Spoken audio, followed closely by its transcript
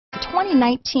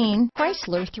2019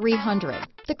 Chrysler 300.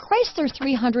 The Chrysler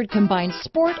 300 combines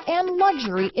sport and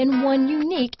luxury in one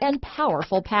unique and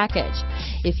powerful package.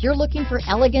 If you're looking for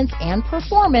elegance and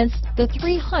performance, the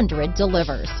 300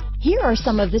 delivers. Here are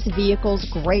some of this vehicle's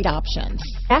great options: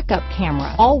 backup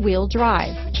camera, all-wheel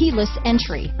drive, keyless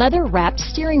entry, leather-wrapped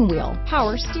steering wheel,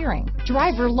 power steering,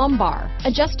 driver lumbar,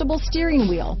 adjustable steering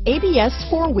wheel, ABS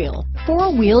 4-wheel,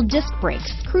 4-wheel disc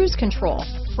brakes, cruise control,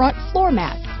 front floor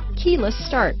mats, keyless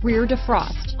start, rear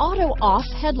defrost, auto-off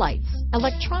headlights,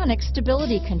 electronic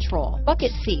stability control,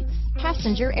 bucket seats,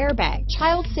 passenger airbag,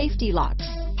 child safety locks,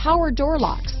 power door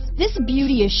locks. This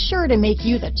beauty is sure to make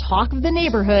you the talk of the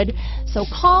neighborhood, so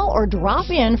call or drop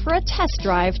in for a test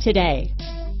drive today.